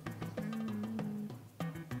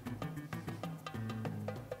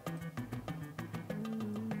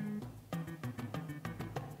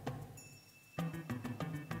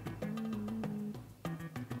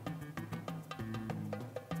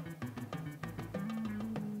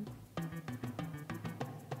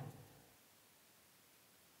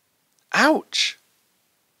 Ouch!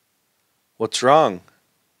 What's wrong?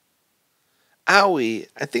 Owie,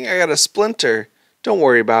 I think I got a splinter. Don't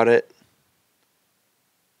worry about it.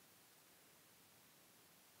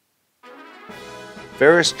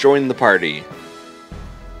 Varys joined the party.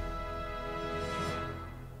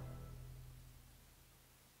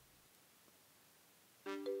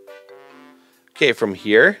 Okay, from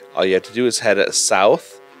here, all you have to do is head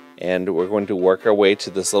south, and we're going to work our way to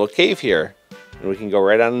this little cave here, and we can go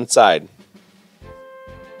right on inside.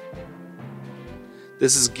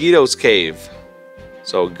 This is Ghido's cave.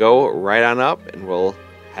 So go right on up and we'll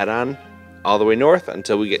head on all the way north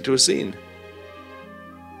until we get to a scene.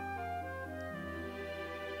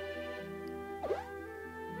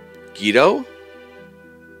 Ghido?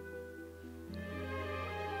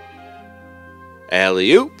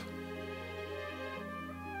 Alley-oop?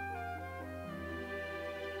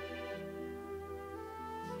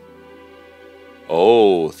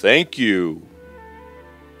 Oh, thank you.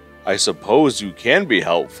 I suppose you can be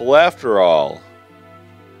helpful after all.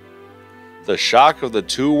 The shock of the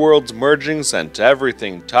two worlds merging sent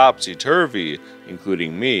everything topsy-turvy,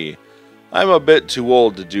 including me. I'm a bit too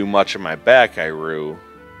old to do much on my back, I rue.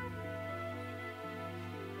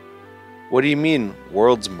 What do you mean,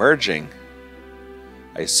 worlds merging?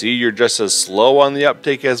 I see you're just as slow on the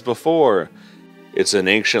uptake as before. It's an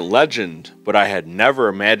ancient legend, but I had never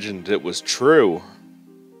imagined it was true.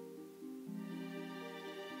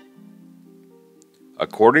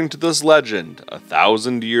 According to this legend,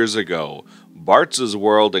 1,000 years ago, Bartz's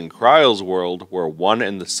world and Kryle's world were one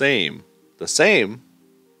and the same. The same?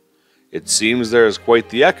 It seems there is quite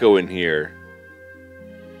the echo in here.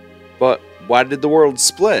 But why did the world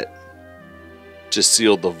split? To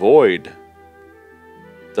seal the void.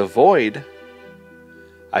 The void?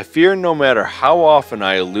 I fear no matter how often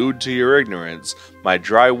I allude to your ignorance, my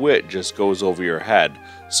dry wit just goes over your head,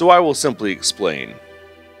 so I will simply explain.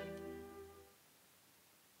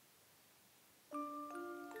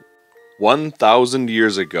 1,000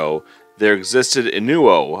 years ago, there existed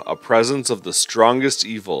Inuo, a presence of the strongest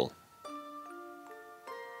evil.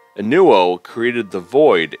 Inuo created the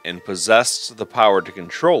void and possessed the power to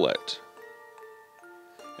control it.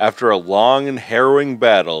 After a long and harrowing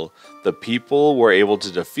battle, the people were able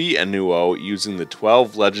to defeat Inuo using the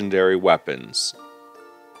 12 legendary weapons.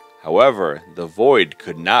 However, the void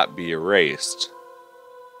could not be erased.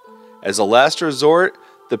 As a last resort,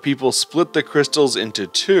 the people split the crystals into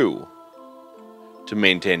two. To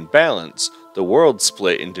maintain balance, the world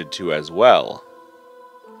split into two as well.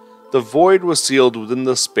 The void was sealed within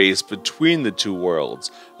the space between the two worlds,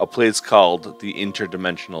 a place called the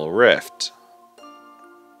Interdimensional Rift.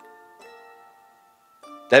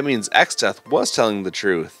 That means Exdeath was telling the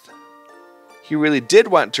truth. He really did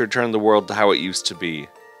want to return the world to how it used to be.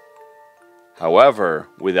 However,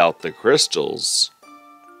 without the crystals,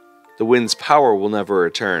 the wind's power will never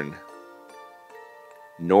return.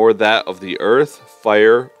 Nor that of the earth,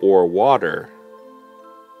 fire, or water.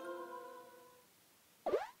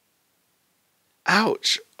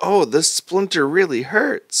 Ouch! Oh, this splinter really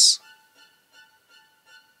hurts.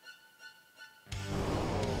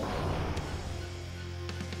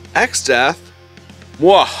 Exdeath?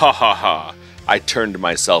 Mwahaha! I turned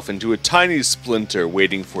myself into a tiny splinter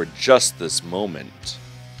waiting for just this moment.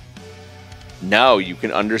 Now you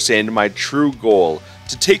can understand my true goal,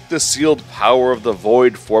 to take the sealed power of the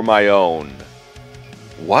void for my own.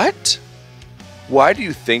 What? Why do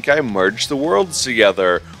you think I merged the worlds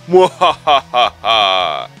together?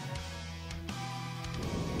 Mwahaha!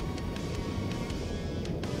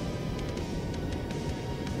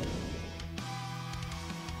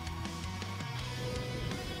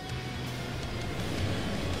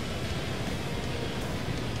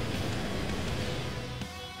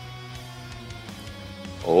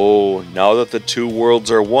 Oh, now that the two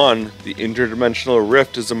worlds are one, the interdimensional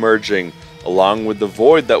rift is emerging, along with the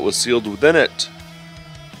void that was sealed within it.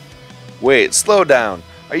 Wait, slow down.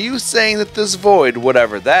 Are you saying that this void,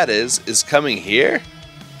 whatever that is coming here?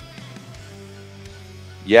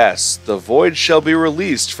 Yes, the void shall be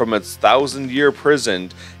released from its 1,000-year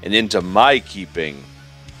prison and into my keeping.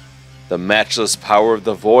 The matchless power of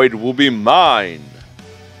the void will be mine.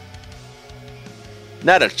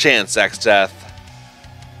 Not a chance, Exdeath.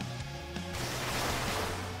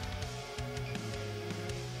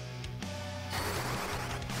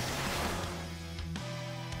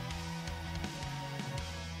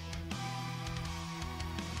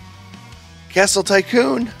 Castle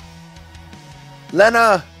Tycoon!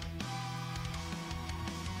 Lena!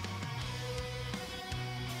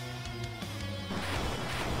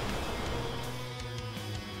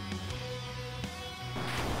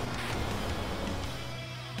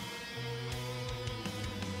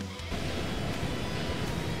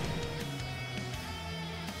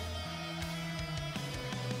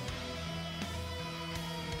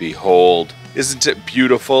 Behold, isn't it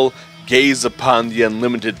beautiful? Gaze upon the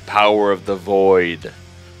unlimited power of the void.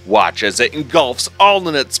 Watch as it engulfs all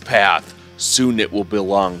in its path. Soon it will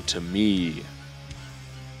belong to me.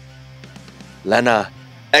 Lena,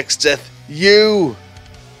 Exdeath, you!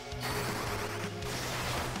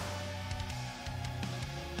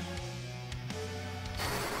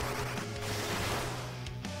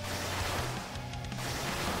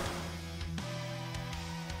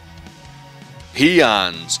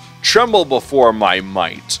 Peons, tremble before my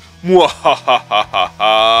might.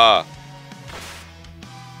 Mwahahaha!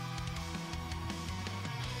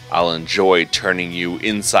 I'll enjoy turning you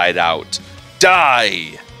inside out.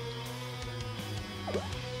 Die!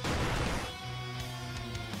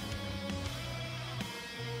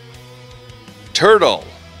 Turtle!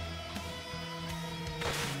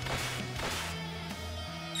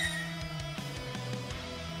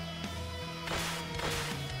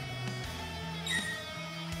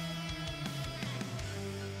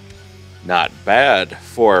 Not bad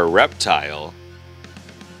for a reptile.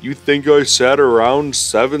 You think I sat around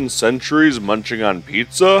 7 centuries munching on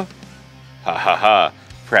pizza? Ha ha ha,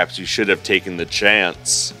 perhaps you should have taken the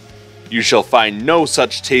chance. You shall find no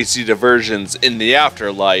such tasty diversions in the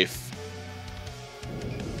afterlife.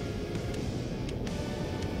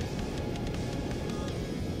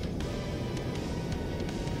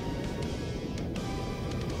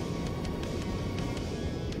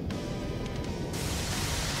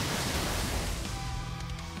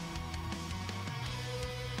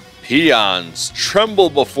 Peons, tremble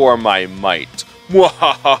before my might.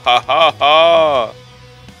 Mwahahaha!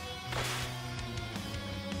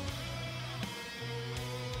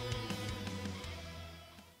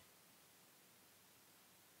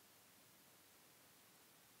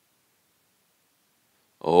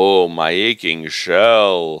 Oh, my aching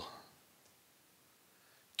shell.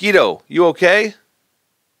 Ghido, you okay?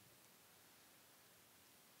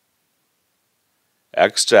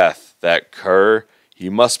 Exdeath, that cur. He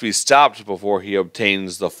must be stopped before he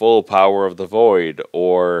obtains the full power of the void,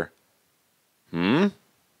 or...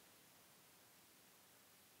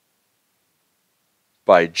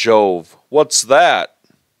 By Jove, what's that?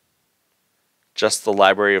 Just the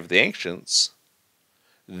Library of the Ancients.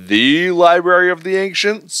 The Library of the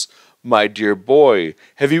Ancients? My dear boy,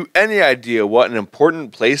 have you any idea what an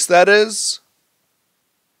important place that is?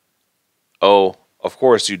 Oh, of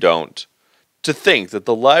course you don't. To think that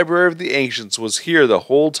the Library of the Ancients was here the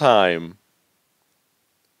whole time.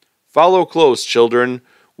 Follow close, children.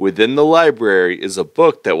 Within the library is a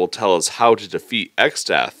book that will tell us how to defeat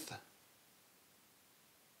Exdeath.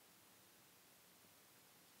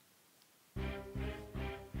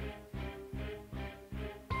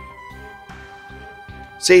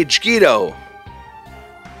 Sage Ghido!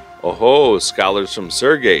 Oh ho, scholars from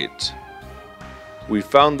Surgate. We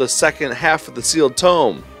found the second half of the sealed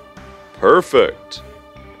tome. Perfect.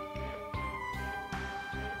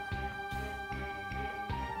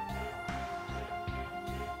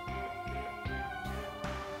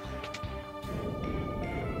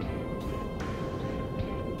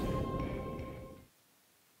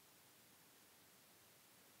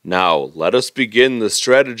 Now, let us begin the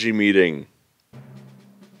strategy meeting.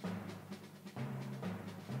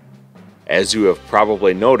 As you have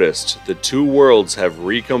probably noticed, the two worlds have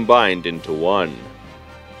recombined into one.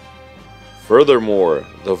 Furthermore,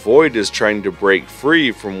 the void is trying to break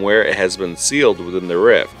free from where it has been sealed within the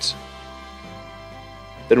rift.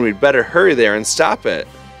 Then we'd better hurry there and stop it.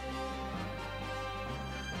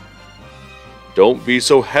 Don't be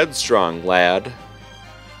so headstrong, lad.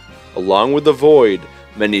 Along with the void,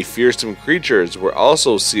 many fearsome creatures were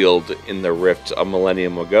also sealed in the rift a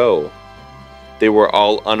millennium ago. They were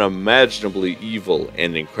all unimaginably evil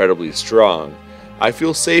and incredibly strong. I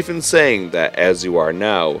feel safe in saying that as you are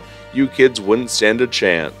now, you kids wouldn't stand a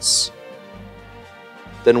chance.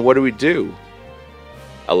 Then what do we do?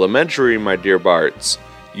 Elementary, my dear Barts,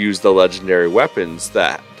 use the legendary weapons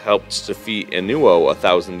that helped defeat Inuo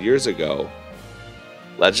 1,000 years ago.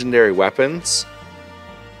 Legendary weapons?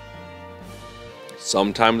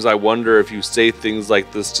 Sometimes I wonder if you say things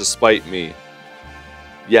like this to spite me.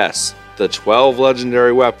 Yes, the 12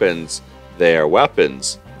 legendary weapons. They are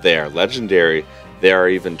weapons. They are legendary. There are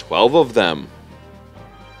even 12 of them.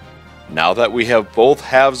 Now that we have both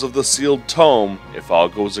halves of the sealed tome, if all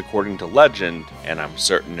goes according to legend, and I'm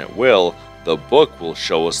certain it will, the book will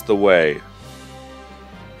show us the way.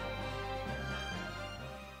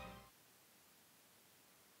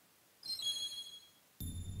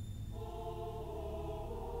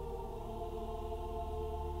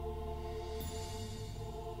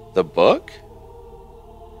 The book?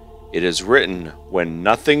 It is written, when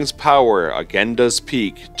nothing's power again does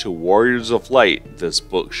peak, to warriors of light this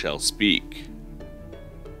book shall speak.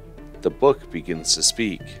 The book begins to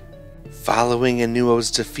speak. Following Inuo's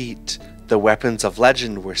defeat, the weapons of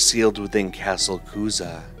legend were sealed within Castle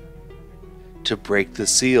Kuza. To break the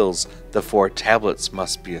seals, the 4 tablets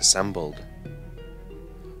must be assembled.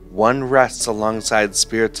 One rests alongside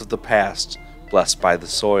spirits of the past, blessed by the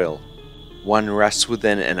soil. One rests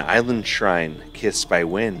within an island shrine, kissed by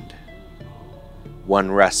wind.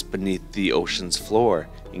 One rests beneath the ocean's floor,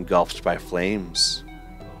 engulfed by flames.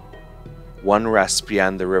 One rests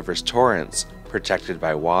beyond the river's torrents, protected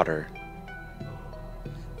by water.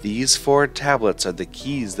 These 4 tablets are the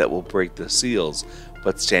keys that will break the seals,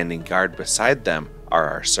 but standing guard beside them are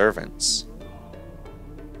our servants.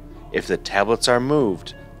 If the tablets are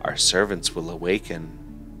moved, our servants will awaken.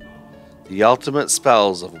 The ultimate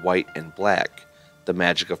spells of white and black, the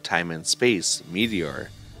magic of time and space, Meteor,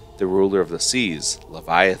 the ruler of the seas,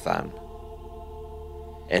 Leviathan,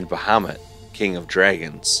 and Bahamut, king of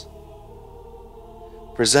dragons.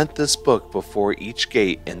 Present this book before each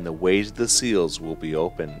gate and the way to the seals will be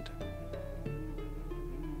opened.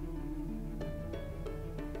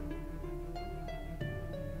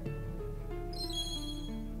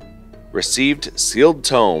 Received sealed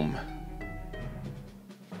tome.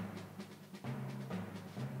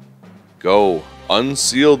 Go,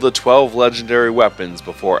 unseal the 12 legendary weapons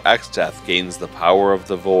before Exdeath gains the power of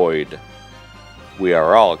the void. We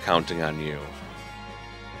are all counting on you.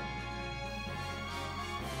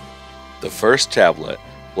 The first tablet,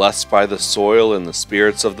 blessed by the soil and the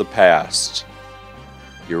spirits of the past.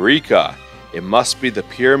 Eureka! It must be the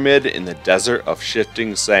pyramid in the desert of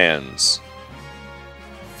shifting sands.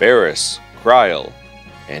 Ferris, Kryl,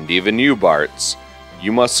 and even you, Barts.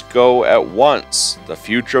 You must go at once. The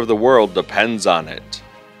future of the world depends on it.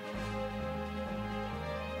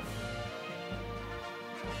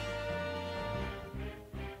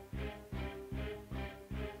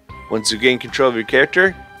 Once you gain control of your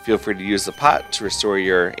character, feel free to use the pot to restore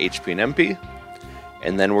your HP and MP.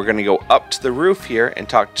 And then we're going to go up to the roof here and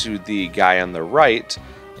talk to the guy on the right,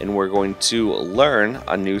 and we're going to learn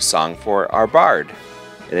a new song for our bard.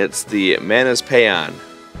 And it's the Mana's Paean.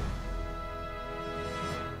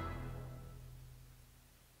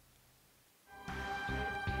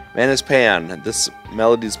 Mana's Paean. This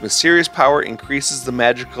melody's mysterious power increases the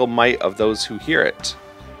magical might of those who hear it.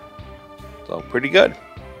 So, pretty good.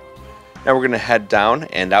 Now we're going to head down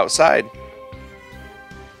and outside.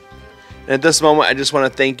 And at this moment, I just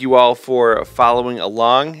want to thank you all for following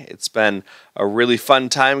along. It's been a really fun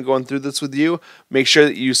time going through this with you. Make sure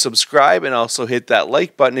that you subscribe and also hit that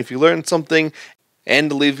like button if you learned something,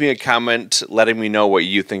 and leave me a comment letting me know what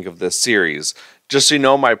you think of this series. Just so you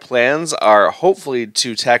know, my plans are hopefully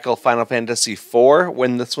to tackle Final Fantasy IV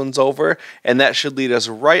when this one's over, and that should lead us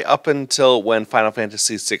right up until when Final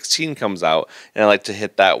Fantasy XVI comes out, and I like to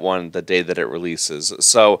hit that one the day that it releases.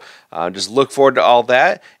 So just look forward to all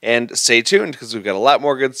that, and stay tuned, because we've got a lot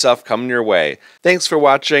more good stuff coming your way. Thanks for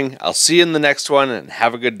watching, I'll see you in the next one, and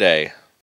have a good day.